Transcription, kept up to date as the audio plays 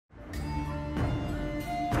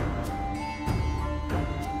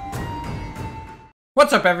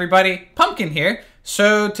What's up, everybody? Pumpkin here.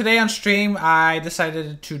 So today on stream I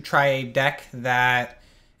decided to try a deck that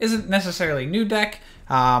isn't necessarily a new deck.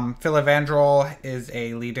 Filavandrel is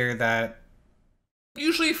a leader that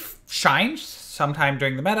usually shines sometime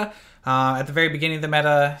during the meta. At the very beginning of the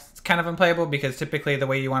meta, it's kind of unplayable because typically the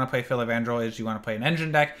way you want to play Filavandrel is you want to play an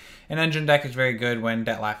engine deck. An engine deck is very good when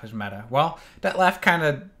Dettlaff is meta. Well, Dettlaff kind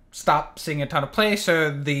of stopped seeing a ton of play,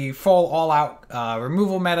 so the full all-out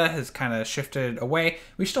removal meta has kind of shifted away.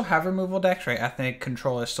 We still have removal decks, right? Ethnic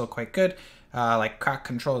control is still quite good. Like crack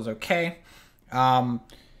control is okay.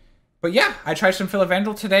 But yeah, I tried some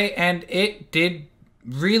Filavandrel today, and it did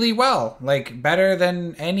really well. Like, better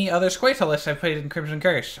than any other Squaita list I played in Crimson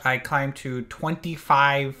Curse. I climbed to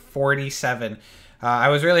 2547. I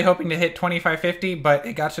was really hoping to hit 2550, but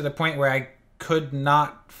it got to the point where I could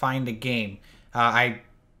not find a game. I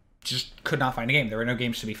just could not find a game. There were no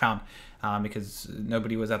games to be found because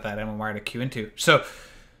nobody was at that MMR to queue into. So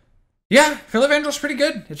yeah, Filavandrel's pretty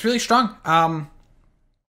good. It's really strong.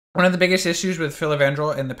 One of the biggest issues with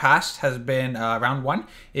Filavandrel in the past has been round one.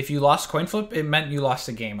 If you lost coin flip, it meant you lost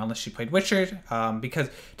the game unless you played Witcher,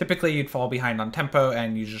 because typically you'd fall behind on tempo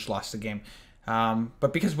and you just lost the game.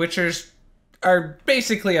 But because Witchers are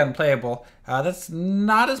basically unplayable, that's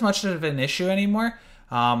not as much of an issue anymore.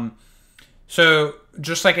 So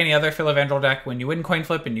just like any other Filavandrel deck, when you win coin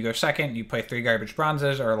flip and you go second, you play 3 garbage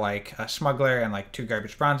bronzes, or like a smuggler and like 2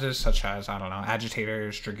 garbage bronzes, such as, I don't know,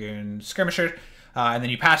 agitators, dragoons, skirmishers, and then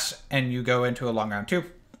you pass and you go into a long round 2.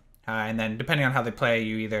 And then depending on how they play,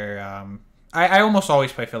 you either I almost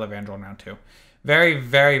always play Filavandrel in round 2. Very,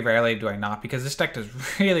 very rarely do I not, because this deck does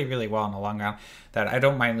really, really well in the long round that I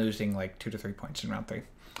don't mind losing like 2 to 3 points in round 3.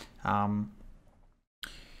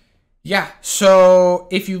 Yeah, so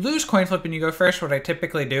if you lose coin flip and you go first, what I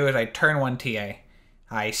typically do is I turn 1 TA.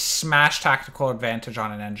 I smash tactical advantage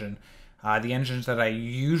on an engine. The engines that I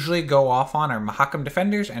usually go off on are Mahakam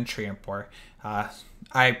Defenders and Triumph.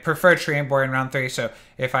 I prefer Triumph in round 3, so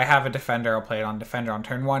if I have a Defender, I'll play it on Defender on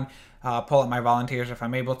turn 1. Pull up my Volunteers if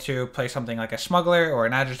I'm able to, play something like a Smuggler or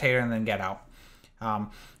an Agitator, and then get out.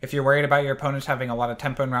 If you're worried about your opponents having a lot of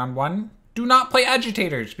tempo in round 1, do not play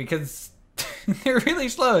Agitators, because they're really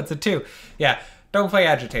slow. It's a 2. Yeah, don't play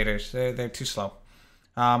Agitators. They're too slow.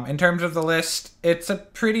 In terms of the list, it's a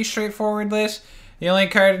pretty straightforward list. The only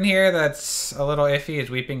card in here that's a little iffy is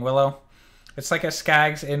Weeping Willow. It's like a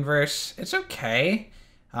Skag's inverse. It's okay.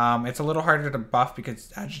 It's a little harder to buff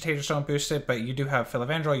because Agitators don't boost it, but you do have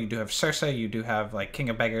Filavandrel, you do have Circe, you do have like King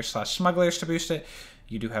of Beggars / Smugglers to boost it.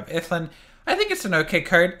 You do have Eithne. I think it's an okay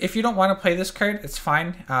card. If you don't want to play this card, it's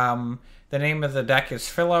fine. The name of the deck is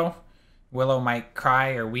Philo. Willow might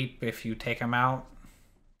cry or weep if you take him out.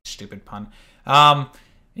 Stupid pun.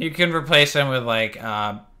 You can replace him with like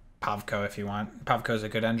Pavko if you want. Pavko's a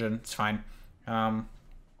good engine. It's fine.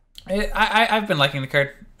 I've been liking the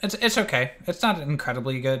card. It's okay. It's not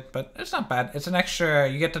incredibly good, but it's not bad. It's an extra.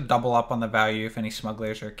 You get to double up on the value if any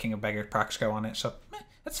Smugglers or King of Beggars procs go on it. So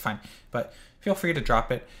that's fine. But feel free to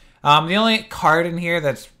drop it. The only card in here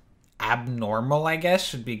that's abnormal, I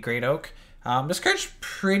guess, would be Great Oak. This card's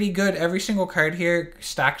pretty good. Every single card here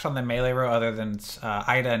stacks on the melee row other than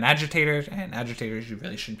Ida and Agitators. And Agitators you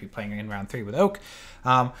really shouldn't be playing in round 3 with Oak.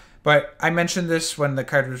 But I mentioned this when the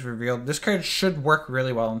card was revealed. This card should work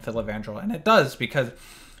really well in Filavandrel. And it does, because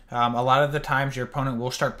a lot of the times your opponent will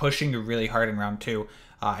start pushing you really hard in round 2.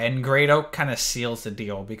 And Great Oak kind of seals the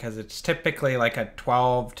deal, because it's typically like a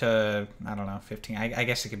 12 to, I don't know, 15. I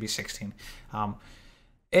guess it could be 16.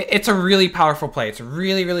 It's a really powerful play. It's a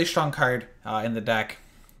really, really strong card in the deck,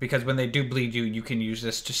 because when they do bleed you, you can use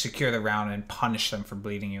this to secure the round and punish them for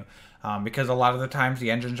bleeding you. Because a lot of the times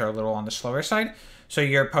the engines are a little on the slower side, so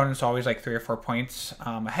your opponent's always like 3 or 4 points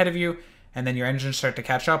ahead of you, and then your engines start to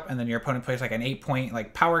catch up, and then your opponent plays like an 8-point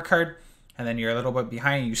like power card, and then you're a little bit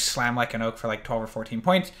behind, and you slam like an Oak for like 12 or 14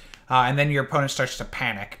 points, and then your opponent starts to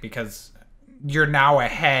panic because you're now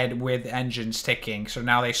ahead with engines ticking, so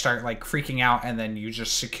now they start like freaking out, and then you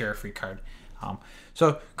just secure a free card.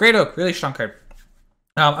 So Great Oak, really strong card.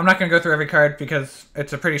 I'm not going to go through every card because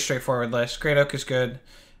it's a pretty straightforward list. Great Oak is good.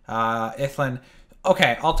 Eithne.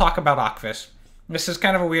 Okay, I'll talk about Okvis. This is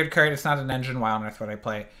kind of a weird card. It's not an engine. Why on earth would I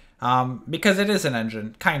play it? Because it is an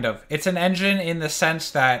engine, kind of. It's an engine in the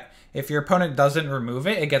sense that if your opponent doesn't remove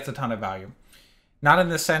it, it gets a ton of value. Not in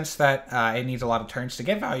the sense that it needs a lot of turns to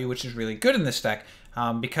get value, which is really good in this deck.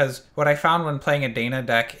 Because what I found when playing a Dana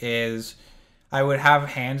deck is I would have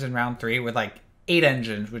hands in round 3 with like 8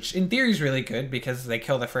 engines, which in theory is really good because they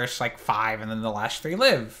kill the first like 5 and then the last 3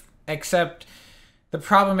 live. Except the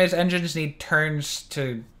problem is engines need turns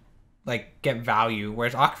to like get value,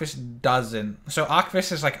 whereas Okvis doesn't. So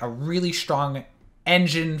Okvis is like a really strong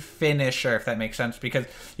engine finisher, if that makes sense, because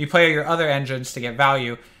you play your other engines to get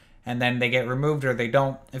value, and then they get removed or they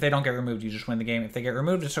don't. If they don't get removed, you just win the game. If they get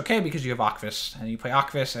removed, it's okay because you have Okvis, and you play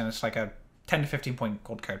Okvis, and it's like a 10 to 15 point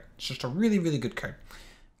gold card. It's just a really, really good card.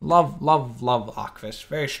 Love, love, love Okvis.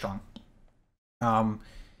 Very strong.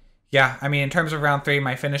 Yeah, I mean, in terms of round 3,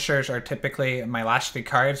 my finishers are typically, my last 3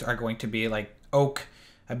 cards are going to be like Oak,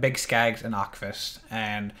 a Big Skags, and Okvis.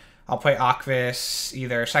 And I'll play Okvis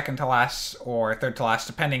either second to last or third to last,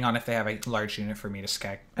 depending on if they have a large unit for me to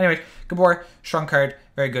skag. Anyways, Gabor, strong card,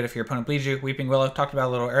 very good if your opponent bleeds you. Weeping Willow, talked about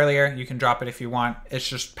a little earlier. You can drop it if you want. It's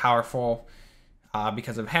just powerful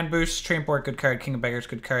because of hand boost. Trainport, good card. King of Beggars,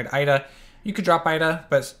 good card. Ida, you could drop Ida,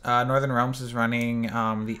 but Northern Realms is running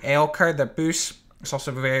the Ale card that boosts. It's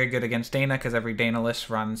also very good against Dana because every Dana list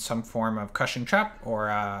runs some form of Crushing Trap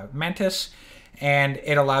or Mantis. And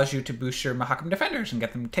it allows you to boost your Mahakam defenders and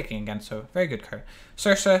get them ticking again. So very good card.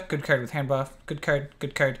 Sursa, good card with hand buff. Good card,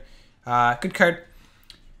 good card. Good card.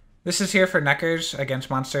 This is here for Neckers against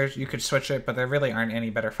monsters. You could switch it, but there really aren't any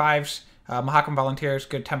better 5s. Mahakam Volunteers,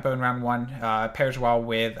 good tempo in round 1. Pairs well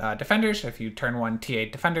with defenders. If you turn 1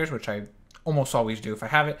 T8 defenders, which I almost always do if I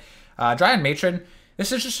have it. Dryad Matron.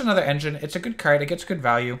 This is just another engine. It's a good card. It gets good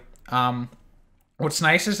value. What's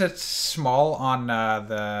nice is it's small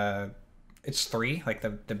on it's 3, like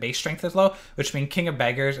the base strength is low, which means King of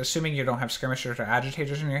Beggars, assuming you don't have skirmishers or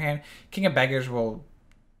agitators in your hand, King of Beggars will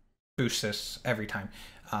boost this every time,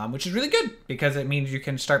 which is really good because it means you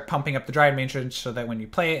can start pumping up the Dryad Matrons so that when you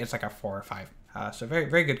play it, it's like a 4 or 5. So very,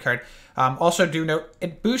 very good card. Also do note,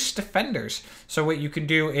 it boosts defenders. So what you can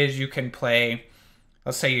do is you can play,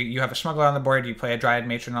 let's say you have a Smuggler on the board, you play a Dryad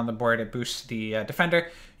Matron on the board, it boosts the defender.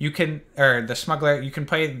 You can, or the Smuggler, you can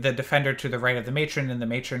play the defender to the right of the Matron, and the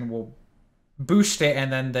Matron will boost it,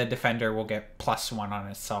 and then the defender will get +1 on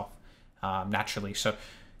itself naturally. So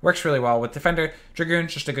works really well with defender.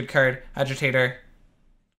 Dragoon's just a good card. Agitator,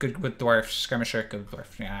 good with dwarfs. Skirmisher, good with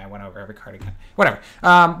dwarfs. Yeah, I went over every card again. Whatever.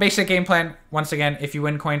 Basic game plan. Once again, if you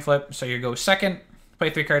win coin flip, so you go second,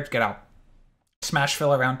 play 3 cards, get out. Smash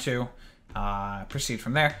Fila round 2. Proceed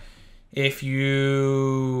from there. If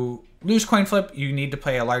you lose coin flip, you need to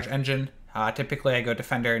play a large engine. Typically, I go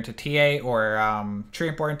defender into TA or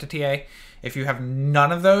Treantport into TA. If you have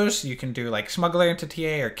none of those, you can do like Smuggler into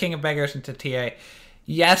TA or King of Beggars into TA.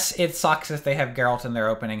 Yes, it sucks if they have Geralt in their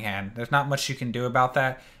opening hand. There's not much you can do about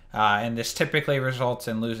that, and this typically results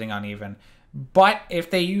in losing uneven. But if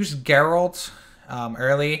they use Geralt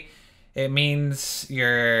early, it means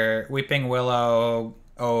your Weeping Willow,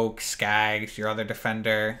 Oak, Skags, your other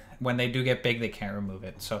defender, when they do get big, they can't remove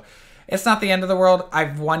it. So it's not the end of the world.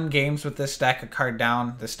 I've won games with this deck, a card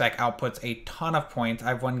down. This deck outputs a ton of points.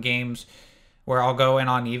 I've won games where I'll go in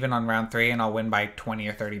on even on round 3 and I'll win by 20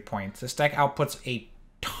 or 30 points. This deck outputs a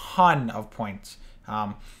ton of points.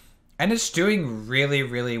 And it's doing really,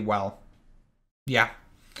 really well. Yeah.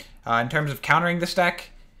 In terms of countering this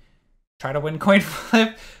deck, try to win coin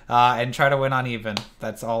flip and try to win on even.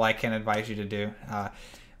 That's all I can advise you to do.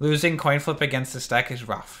 Losing coin flip against this deck is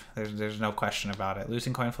rough. There's no question about it.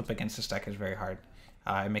 Losing coin flip against this deck is very hard.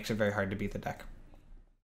 It makes it very hard to beat the deck.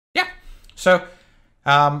 Yeah. So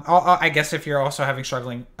I guess if you're also having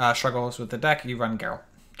struggles with the deck, you run Geralt.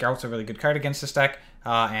 Geralt's a really good card against this deck,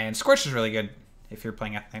 and Scorch is really good if you're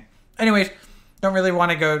playing Eithne. Anyways, don't really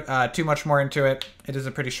want to go too much more into it. It is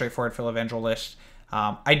a pretty straightforward Filavandrel list.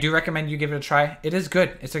 I do recommend you give it a try. It is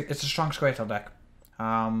good. It's a strong Squirtle deck.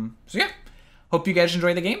 So yeah, hope you guys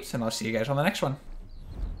enjoy the games, and I'll see you guys on the next one.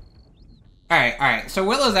 Alright. So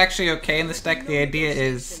Willow's actually okay in this deck. The idea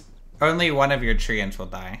is only one of your Treants will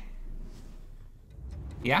die.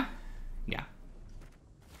 Yeah? Yeah.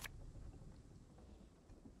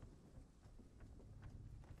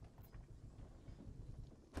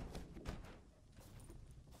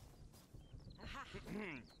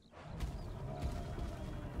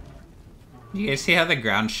 You guys see how the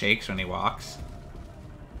ground shakes when he walks?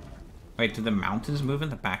 Wait, do the mountains move in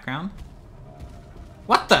the background?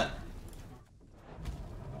 What the?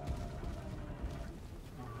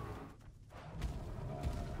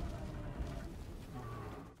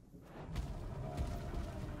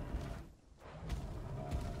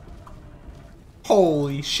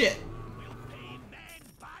 Holy shit.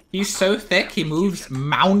 He's so thick, he moves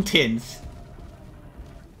mountains.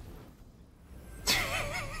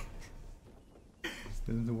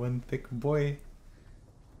 This is one thick boy.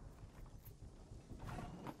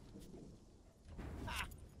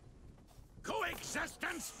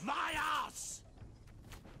 Coexistence, my ass!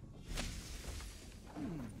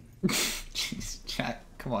 Jeez, chat,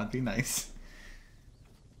 come on, be nice.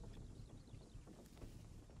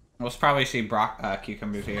 We'll probably see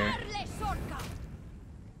Cucumbers here.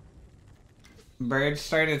 Birds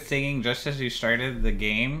started singing just as you started the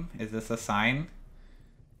game. Is this a sign?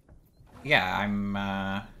 Yeah, I'm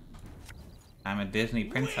a Disney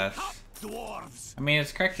princess. I mean,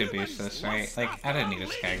 it's correct to boost this, right? Like, I didn't need a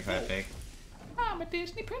skag that big. I'm a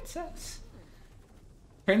Disney princess.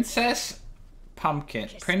 Princess Pumpkin.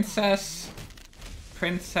 Princess,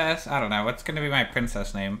 I don't know. What's gonna be my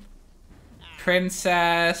princess name?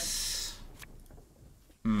 Princess...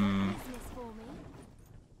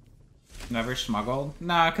 Never smuggled?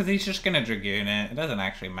 Nah, because he's just gonna Dragoon it. It doesn't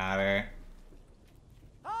actually matter.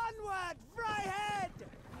 Onward, Fryhead!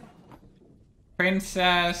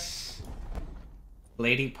 Princess...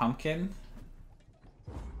 Lady Pumpkin?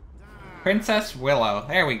 Princess Willow.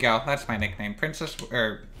 There we go. That's my nickname. Princess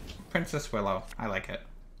Willow. I like it.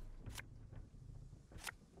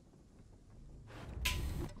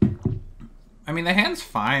 I mean, the hand's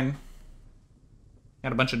fine.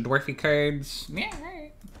 Got a bunch of dwarfy cards. Yeah,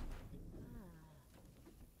 right.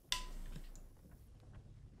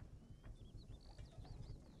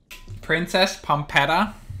 Princess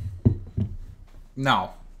Pumpetta?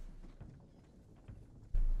 No.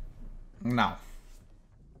 No.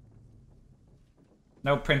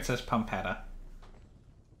 No Princess Pumpetta.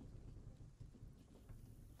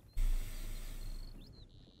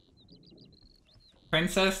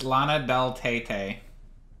 Princess Lana Del Tete. They'll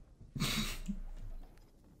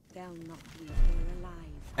not leave here alive.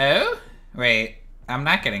 Oh? Wait. I'm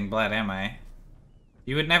not getting blood, am I?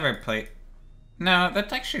 You would never play... No,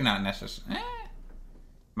 that's actually not necessary.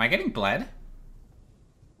 Am I getting bled?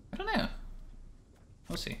 I don't know.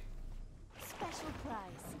 We'll see. Special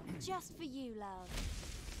price, just for you, love.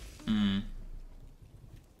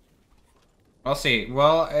 We'll see.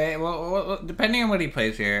 Well, depending on what he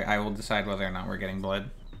plays here, I will decide whether or not we're getting bled.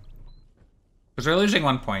 Because we're losing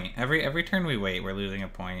 1 point. Every turn we wait, we're losing a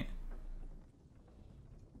point.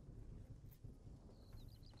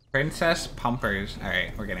 Princess Pumpers.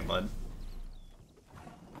 Alright, we're getting blood.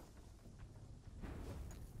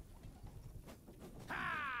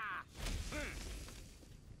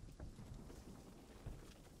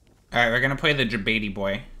 Alright, we're gonna play the Jabady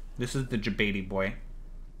boy. This is the Jabady boy.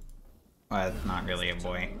 Well, it's not really a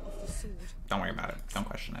boy. Don't worry about it. Don't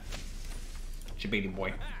question it. Jabady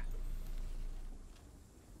boy.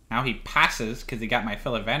 Now he passes because he got my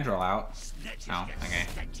Filavandrel out. Oh, okay.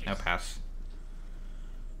 No pass.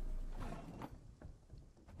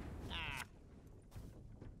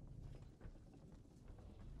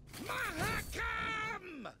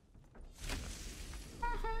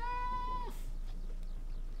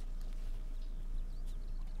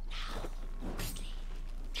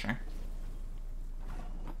 Sure.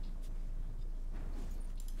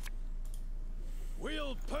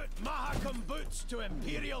 We'll put Mahakam boots to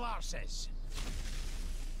Imperial arses.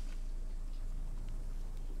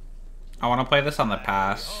 I want to play this on the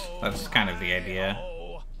pass. That's kind of the idea.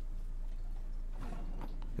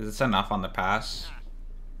 Is this enough on the pass?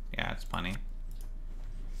 Yeah, it's plenty.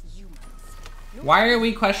 Why are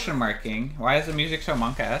we question marking? Why is the music so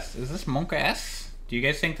Monka-esque? Is this Monka-esque? Do you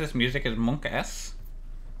guys think this music is Monka-esque?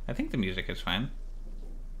 I think the music is fine.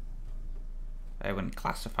 I wouldn't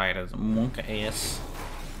classify it as Monka-esque.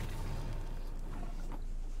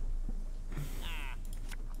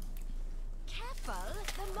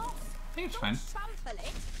 I think it's fine.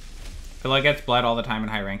 Fila gets bled all the time in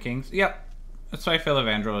high rankings. Yep. That's why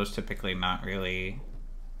Filavandrel is typically not really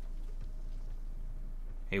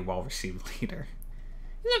a well-received leader.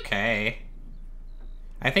 He's okay.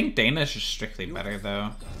 I think Dana's just strictly better,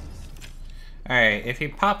 though. Alright, if he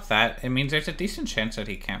pops that, it means there's a decent chance that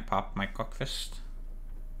he can't pop my Cockfist.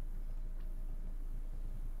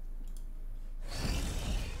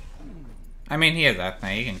 I mean, he has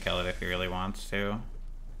Eithne. He can kill it if he really wants to.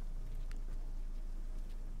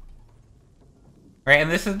 Right,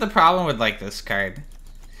 and this is the problem with, like, this card.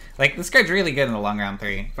 Like, this card's really good in the long round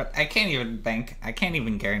 3, but I can't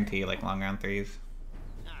even guarantee, like, long round 3s.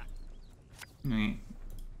 Right.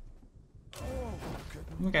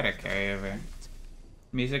 We got a carry over.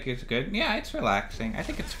 Music is good. Yeah, it's relaxing. I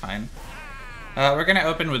think it's fine. We're gonna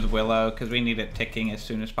open with Willow, because we need it ticking as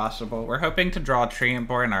soon as possible. We're hoping to draw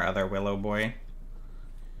Treantbor and our other Willow boy.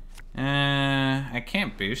 I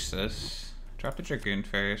can't boost this. Drop the Dragoon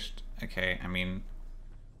first. Okay, I mean...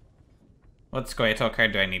 What Squirtle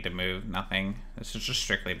card do I need to move? Nothing. This is just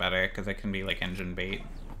strictly better, because it can be, like, engine bait.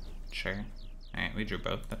 Sure. Alright, we drew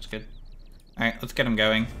both. That's good. Alright, let's get him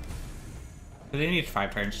going. He needs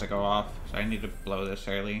 5 turns to go off, so I need to blow this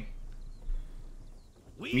early.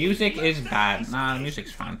 Music is bad. Nah, the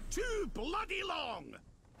music's fine. Too bloody long.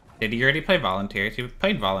 Did he already play Volunteers? He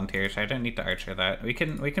played Volunteers, so I don't need to archer that. We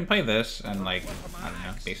can play this and like, I don't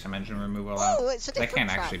know, base some engine removal out. Oh, it's a I different can't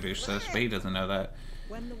track. actually boost this, but he doesn't know that.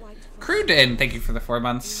 Crew did, thank you for the 4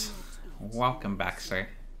 months. Welcome back, sir.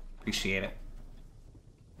 Appreciate it.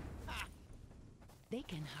 They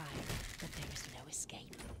can hide, but there's no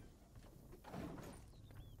escape.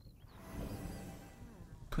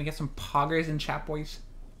 Can we get some poggers in chat, boys?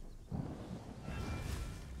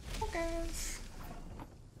 Poggers.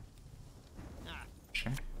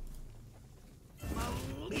 Sure.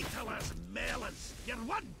 Littlest melons. You're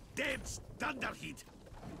one dead dunderhead.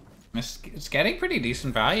 It's getting pretty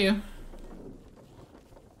decent value.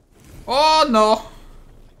 Oh no!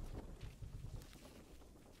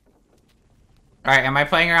 Alright, am I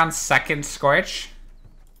playing around second Scorch?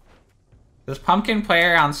 Does Pumpkin play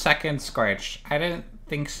around second Scorch? I didn't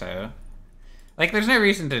think so. Like, there's no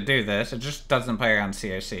reason to do this. It just doesn't play around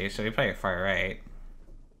COC, so we play it far right.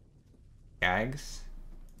 Gags?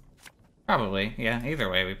 Probably, yeah. Either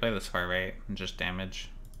way, we play this far right and just damage.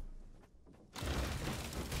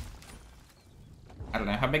 I don't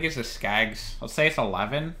know. How big is this Skags? Let's say it's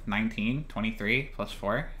 11, 19, 23, plus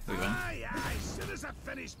 4. We win. Aye, aye, soon as I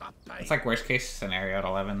finish my pipe. It's like worst case scenario at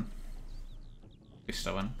 11. We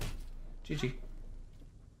still win. GG.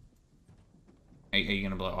 Are you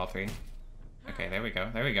gonna blow all 3? Okay, there we go.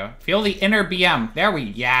 There we go. Feel the inner BM. There we...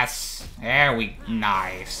 Yes! There we...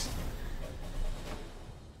 Nice.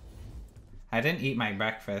 I didn't eat my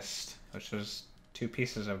breakfast, which was 2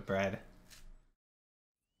 pieces of bread.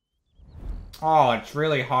 Oh, it's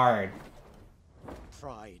really hard.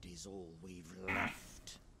 Pride is all we've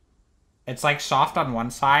left. It's like soft on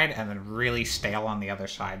one side and then really stale on the other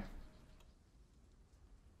side.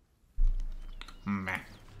 Meh.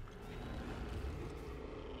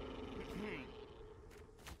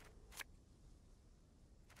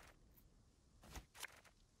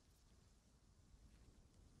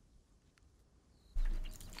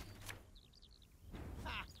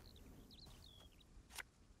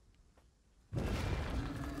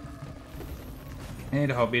 I need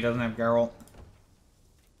to hope he doesn't have Geralt.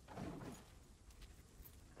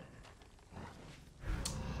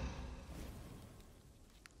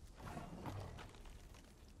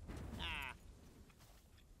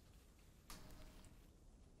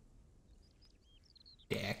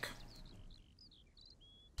 Dick.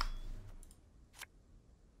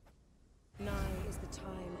 Nigh is the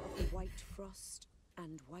time of the white frost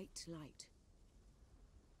and white light.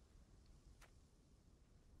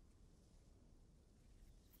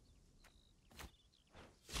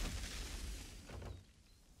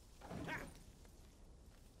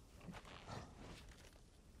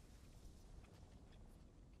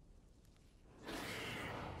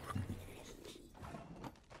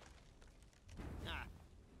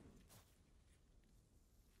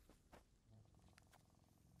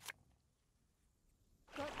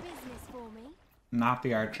 Got business for me? Not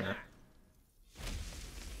the archer.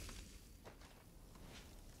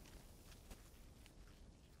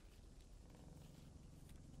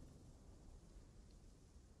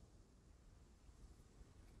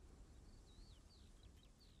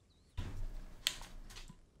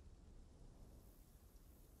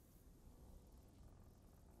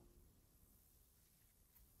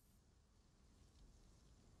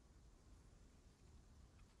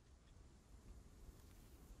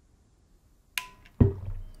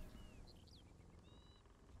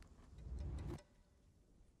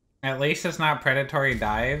 At least it's not Predatory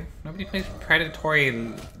Dive. Nobody plays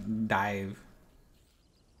Predatory Dive.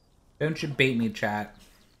 Don't you bait me, chat.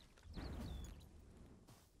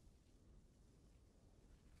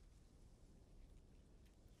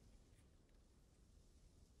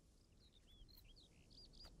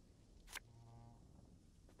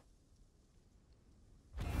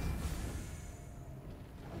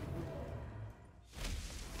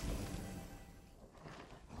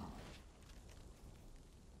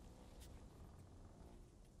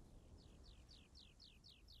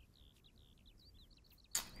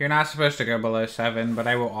 You're not supposed to go below 7, but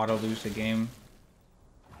I will auto lose the game.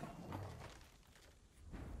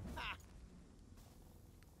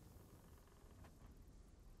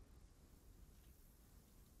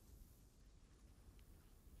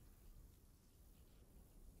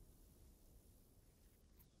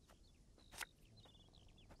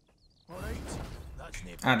 Alright, that's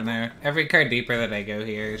never. I don't know. Every card deeper that I go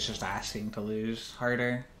here is just asking to lose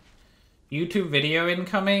harder. YouTube video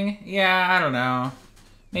incoming? Yeah, I don't know.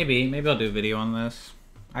 Maybe I'll do a video on this.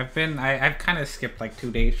 I've kind of skipped like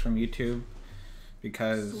 2 days from YouTube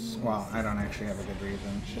because, well, I don't actually have a good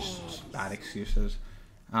reason. It's just bad excuses.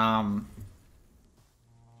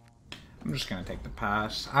 I'm just gonna take the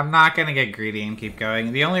pass. I'm not gonna get greedy and keep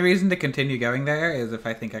going. The only reason to continue going there is if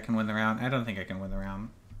I think I can win the round. I don't think I can win the round.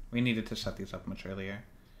 We needed to set these up much earlier.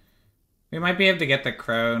 We might be able to get the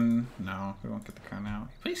crone. No, we won't get the crone now.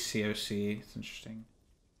 He plays COC. It's interesting.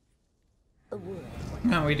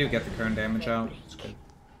 No, we do get the crone damage out. It's good.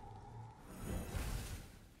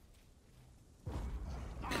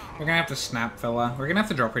 We're gonna have to snap Fila. We're gonna have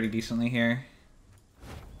to draw pretty decently here.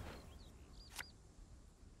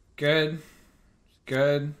 Good.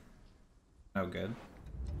 Good. No good.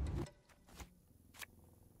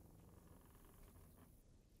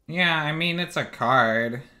 Yeah, I mean, it's a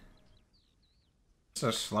card. It's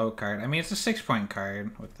a slow card. I mean, it's a 6-point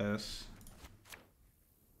card with this.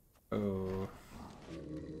 Oh.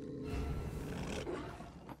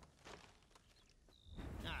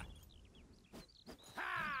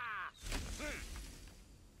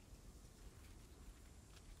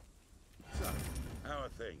 So, how are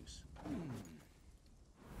things?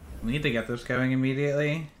 We need to get this going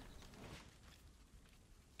immediately.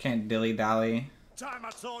 Can't dilly-dally. Time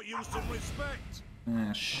I taught you some respect.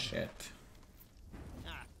 Ah, shit.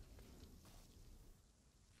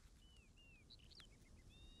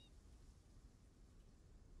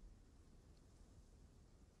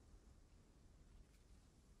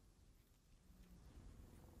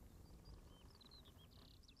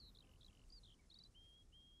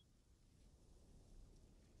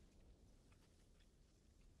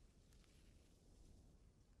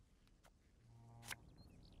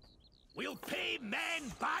 We'll pay men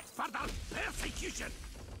back for their persecution.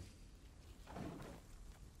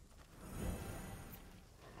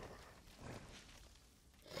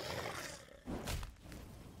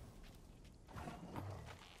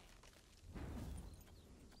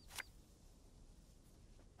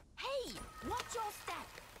 Hey, watch your step.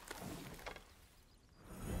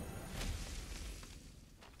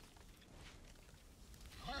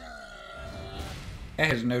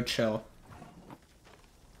 That has no chill.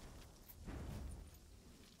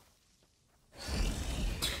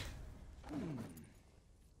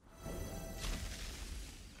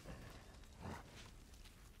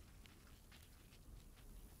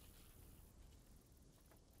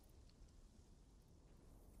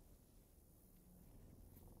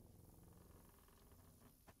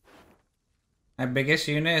 My biggest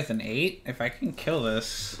unit is an 8. If I can kill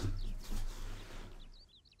this,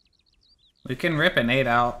 we can rip an 8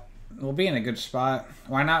 out. We'll be in a good spot.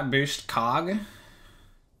 Why not boost Cog?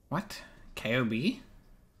 What? KOB?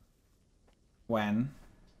 When?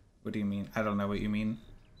 What do you mean? I don't know what you mean.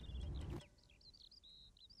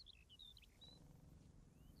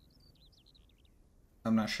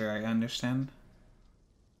 I'm not sure I understand.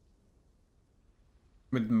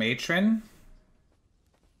 With Matron?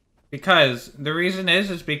 Because the reason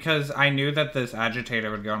is because I knew that this agitator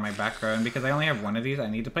would go on my back row, and because I only have one of these, I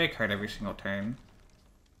need to play a card every single turn.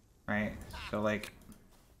 Right? So like,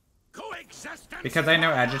 because I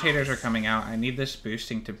know agitators are coming out, I need this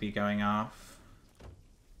boosting to be going off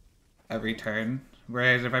every turn.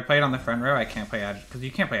 Whereas if I play it on the front row, I can't play because you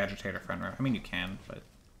can't play agitator front row. I mean, you can, but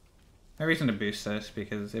no reason to boost this,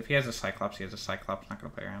 because if he has a Cyclops, he has a Cyclops. Not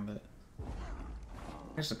gonna play around it.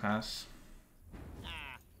 Here's the pass.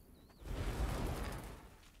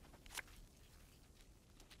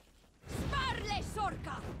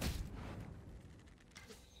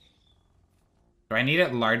 Do I need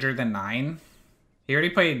it larger than 9? He already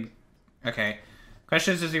played... Okay.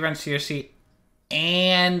 Question is, does he run COC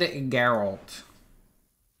and Geralt?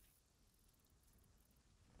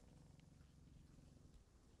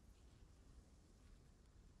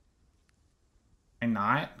 Why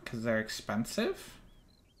not? Because they're expensive?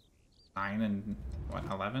 9 and, what,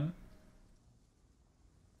 11?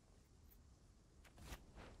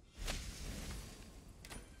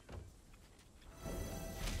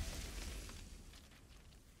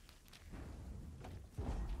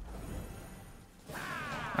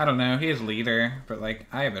 I don't know, he is leader, but like,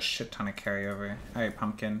 I have a shit ton of carryover. I have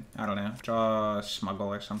pumpkin, I don't know, draw a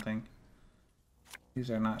smuggle or something. These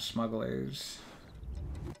are not smugglers.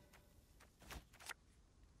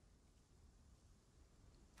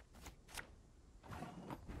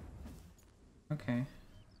 Okay.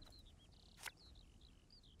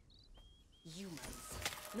 Humans.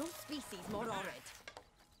 No species more horrid.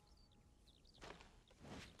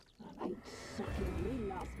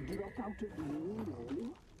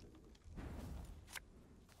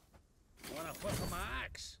 Wanna flip my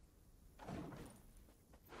axe?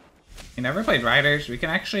 You never played Riders? We can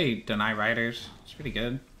actually deny Riders. It's pretty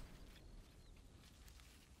good.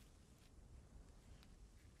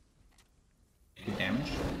 Good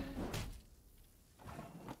damage.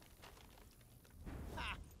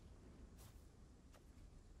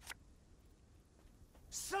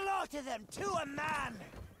 Slaughter them to a man!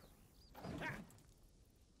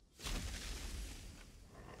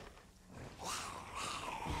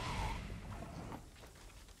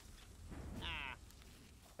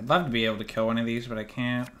 I'd love to be able to kill one of these, but I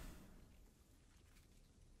can't.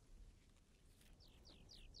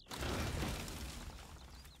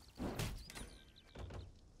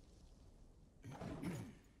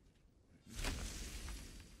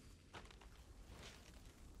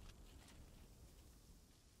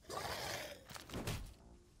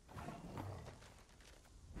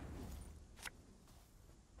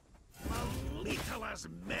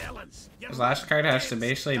 His last card has to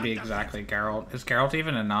basically be exactly Geralt. Is Geralt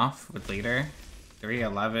even enough with leader? 3,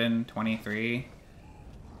 11, 23.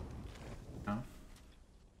 No.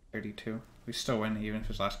 32. We still win even if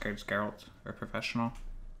his last card's Geralt or professional.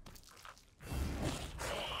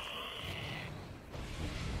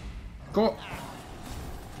 Cool.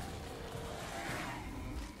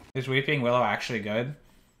 Is Weeping Willow actually good?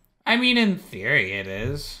 I mean, in theory it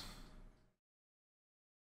is.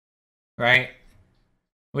 Right?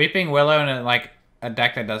 Weeping Willow in like a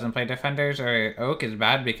deck that doesn't play defenders or oak is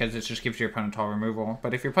bad because it just gives your opponent tall removal.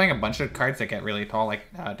 But if you're playing a bunch of cards that get really tall, like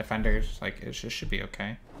defenders, like it just should be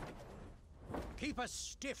okay. Keep a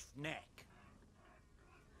stiff neck.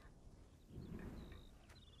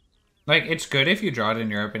 Like, it's good if you draw it in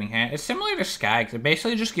your opening hand. It's similar to Skags. It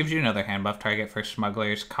basically just gives you another hand buff target for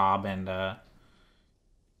Smugglers, Cobb, and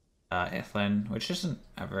Eithne, which isn't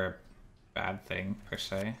ever a bad thing, per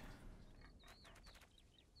se.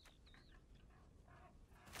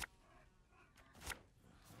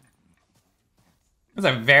 It's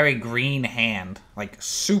a very green hand. Like,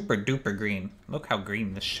 super duper green. Look how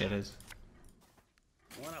green this shit is.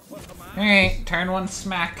 Alright, turn 1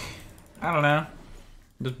 smack. I don't know.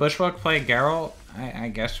 Does Bushwalk play Geralt? I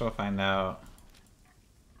guess we'll find out.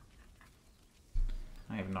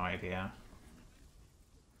 I have no idea.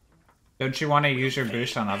 Don't you want to use your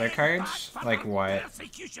boost on other cards? Like what?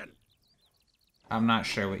 I'm not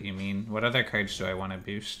sure what you mean. What other cards do I want to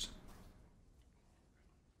boost?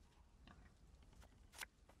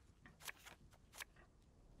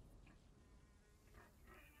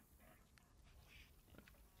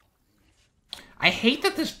 I hate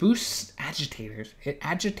that this boosts agitators. It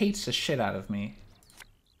agitates the shit out of me.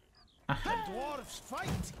 The dwarves fight.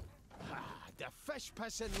 The fish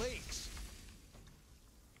pissing lakes.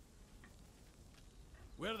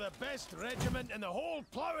 We're the best regiment in the whole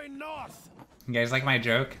plowing north. You guys like my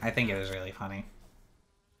joke? I think it was really funny.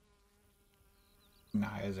 No,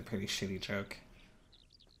 it was a pretty shitty joke.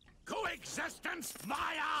 Coexistence,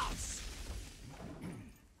 my ass.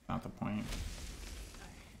 Not the point.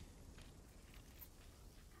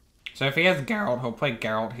 So if he has Geralt, he'll play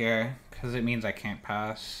Geralt here, because it means I can't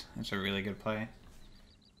pass. It's a really good play.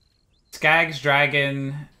 Skags,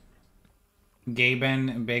 Dragon,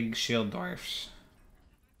 Gaben, Big Shield Dwarfs.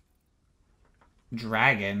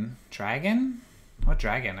 Dragon? Dragon? What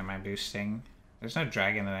dragon am I boosting? There's no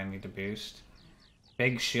dragon that I need to boost.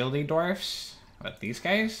 Big Shieldy Dwarfs? What, these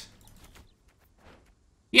guys?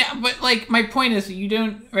 Yeah, but, like, my point is you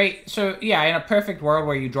don't, right? So, yeah, in a perfect world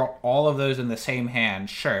where you draw all of those in the same hand,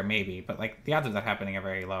 sure, maybe. But, like, the odds of that happening are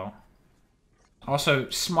very low. Also,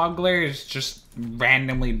 Smugglers just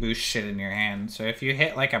randomly boost shit in your hand. So if you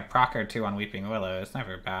hit, like, a proc or 2 on Weeping Willow, it's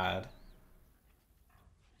never bad.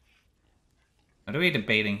 What are we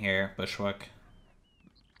debating here, Bushwick?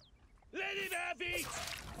 Let him have it.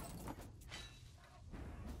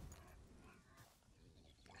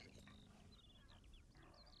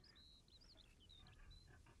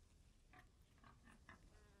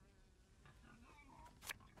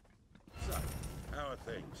 So, how are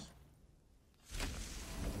things?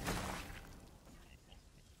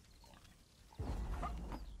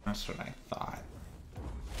 That's what I thought.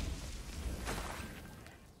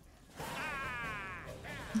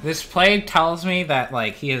 This play tells me that,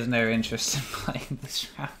 like, he has no interest in playing this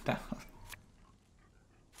round out.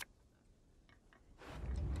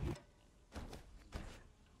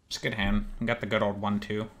 It's a good hand. We got the good old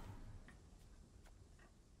 1-2.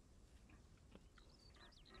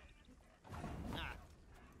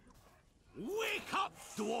 Wake up,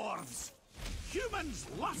 dwarves! Humans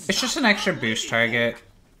lust. It's just an extra boost target.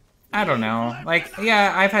 I don't know. Like,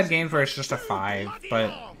 yeah, I've had games where it's just a 5,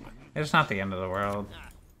 but it's not the end of the world.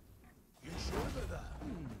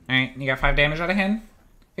 Alright, you got 5 damage out of hand?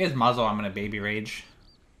 If he has muzzle, I'm gonna baby rage.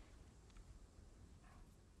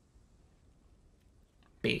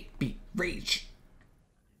 Baby rage.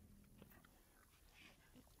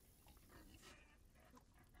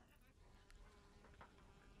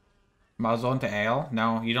 Muzzle into ale?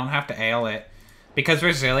 No, you don't have to ale it. Because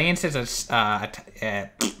resilience is a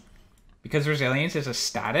Because resilience is a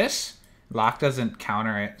status, lock doesn't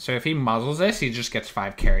counter it. So if he muzzles this, he just gets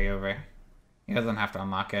 5 carryover. He doesn't have to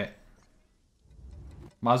unlock it.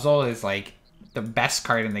 Muzzle is like the best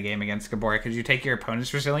card in the game against Gabor because you take your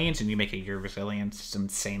opponent's resilience and you make it your resilience. It's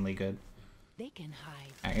insanely good. They can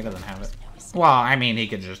hide. Right, he doesn't have it. Well, I mean, he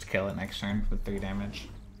could just kill it next turn with 3 damage.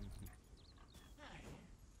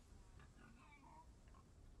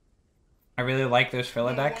 I really like those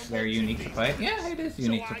Fila decks. They're unique to play. Yeah, it is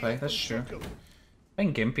unique to play. That's true. I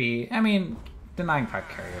think Gimpy, I mean, the 9-5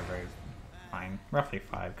 carryover is fine. Roughly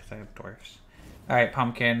 5 because I have dwarfs. Alright,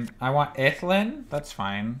 Pumpkin. I want Eithne. That's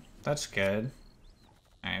fine. That's good.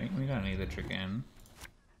 Alright, we don't need the Dragoon.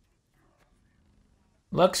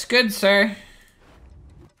 Looks good, sir.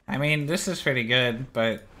 I mean, this is pretty good,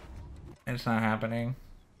 but it's not happening.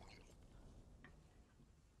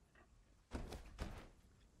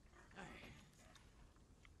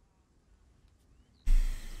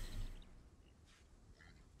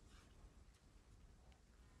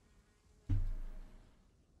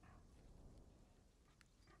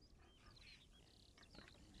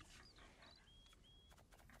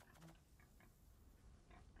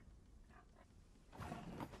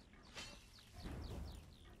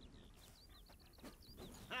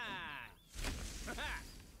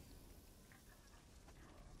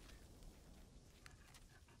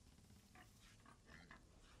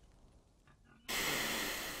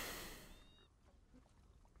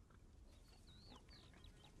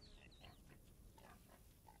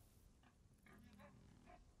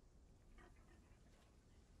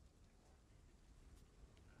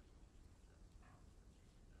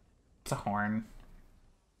 It's a horn.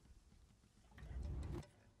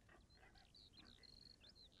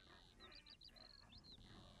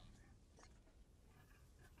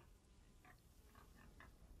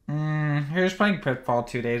 He was playing Pitfall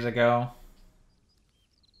 2 days ago.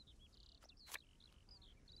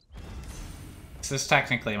 This is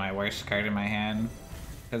technically my worst card in my hand.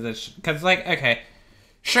 Because like, okay.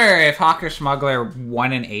 Sure, if Hawker Smuggler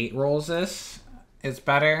 1 and 8 rolls this, it's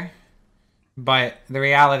better. But the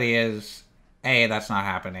reality is, A, that's not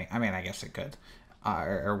happening. I mean, I guess it could.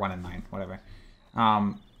 Or 1 and 9, whatever.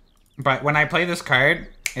 But when I play this card,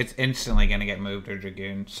 it's instantly gonna get moved or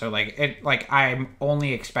Dragoon. So like I'm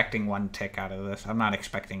only expecting 1 tick out of this. I'm not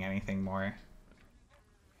expecting anything more.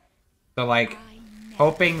 So like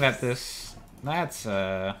hoping that that's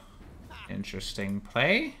a interesting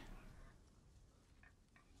play.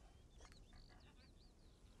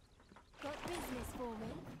 Got business for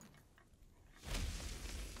me?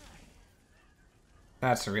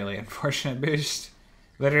 That's a really unfortunate boost.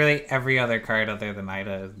 Literally every other card other than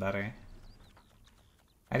Ida is better.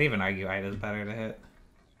 I'd even argue Ida's better to hit.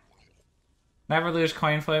 Never lose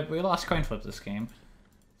coin flip. We lost coin flip this game.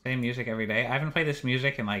 Same music every day. I haven't played this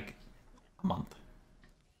music in like a month.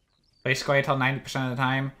 Play Squirtle 90% of the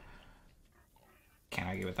time. Can't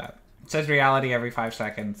argue with that. It says reality every 5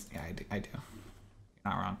 seconds. Yeah, I do. You're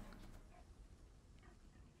not wrong.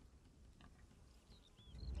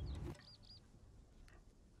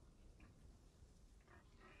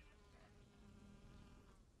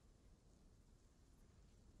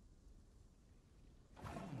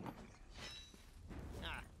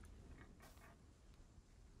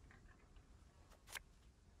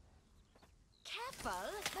 Careful,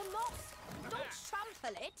 the moss. Don't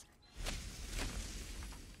trample it.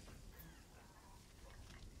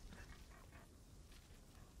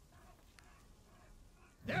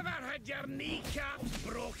 Never had your kneecaps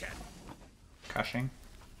broken. Crushing.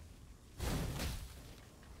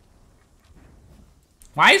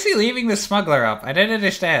 Why is he leaving the smuggler up? I didn't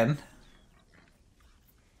understand.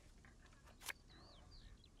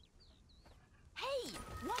 Hey,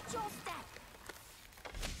 watch your step.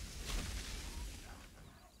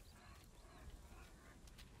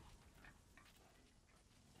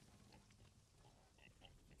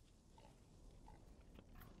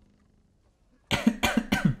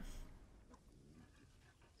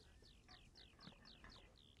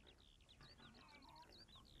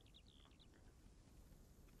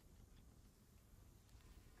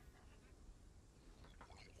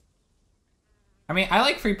 I mean, I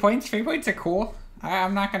like free points. Free points are cool.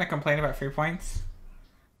 I'm not going to complain about free points.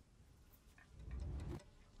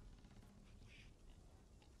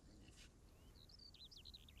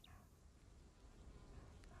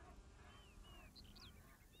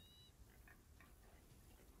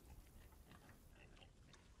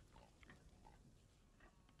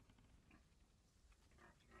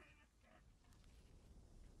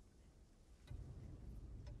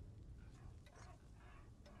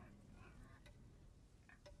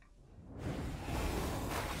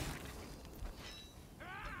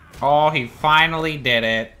 Oh, he finally did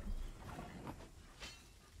it.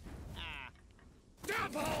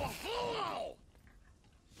 Double hollow!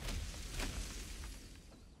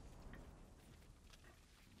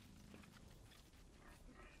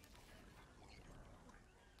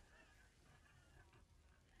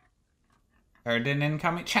 Erden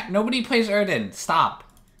incoming. Chat, nobody plays Erden. Stop.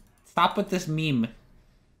 Stop with this meme.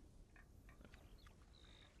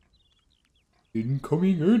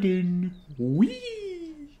 Incoming Erden. Wee.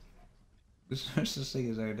 There's no such thing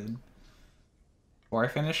as Erden. Boy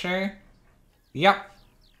finisher? Yep.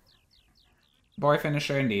 Boy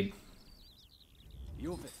finisher indeed.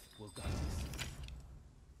 Yovith will guide us.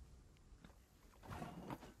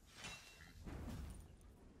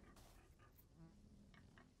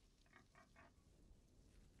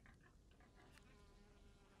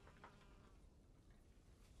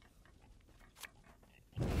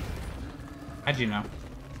 How'd you know?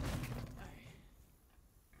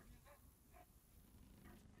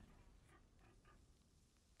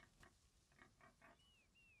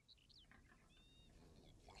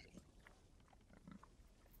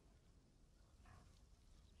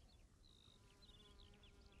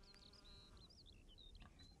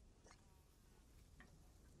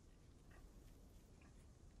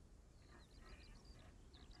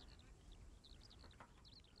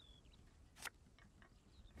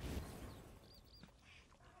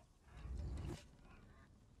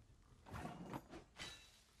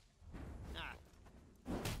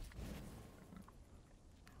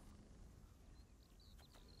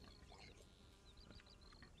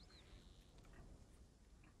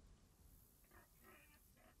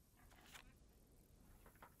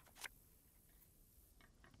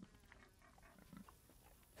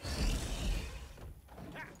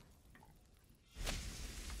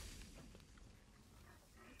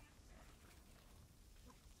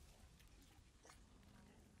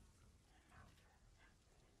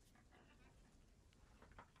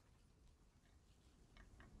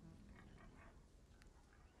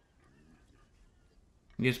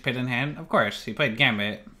 Use Pit in hand? Of course, he played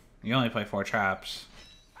Gambit. You only play 4 traps.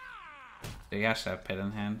 So he has to have Pit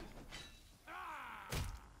in hand.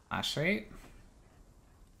 Lacerate?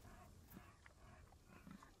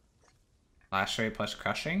 Lacerate plus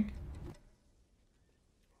Crushing?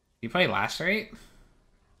 You play Lacerate?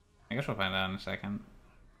 I guess we'll find out in a second.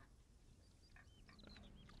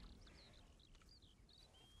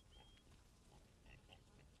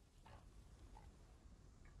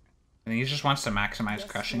 I think he just wants to maximize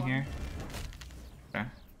Crushing here. Okay.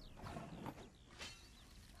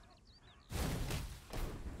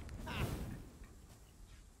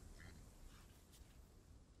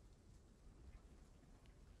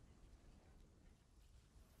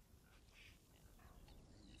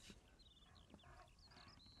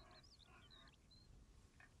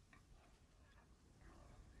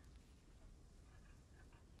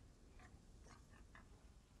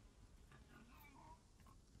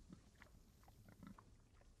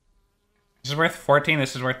 This is worth 14,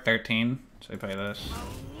 this is worth 13. So we play this.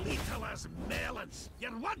 Little as melons.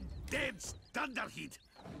 You're one dead thunderheat.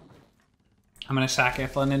 I'm gonna sack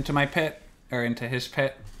Eithne into my pit, or into his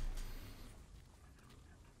pit.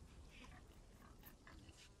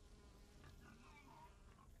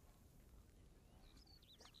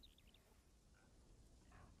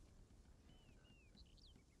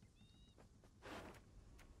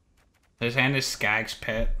 His hand is Skag's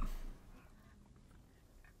pit.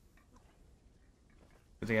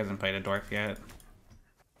 Because he hasn't played a dwarf yet.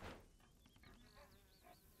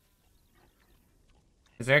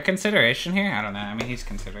 Is there a consideration here? I don't know. I mean, he's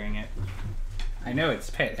considering it. I know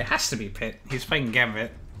it's Pit. It has to be Pit. He's playing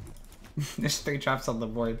Gambit. There's 3 drops on the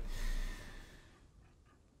board.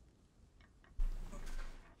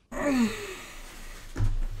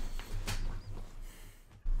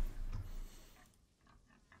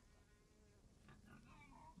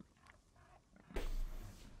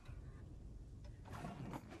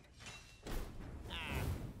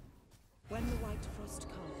 When the white frost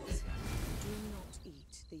comes, do not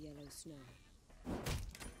eat the yellow snow.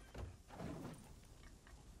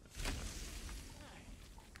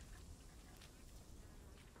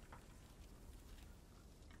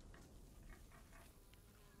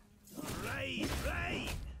 Rain, rain!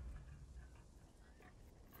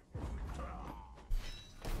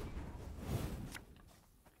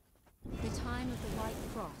 The time of the white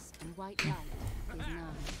frost and white light is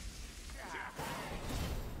nigh.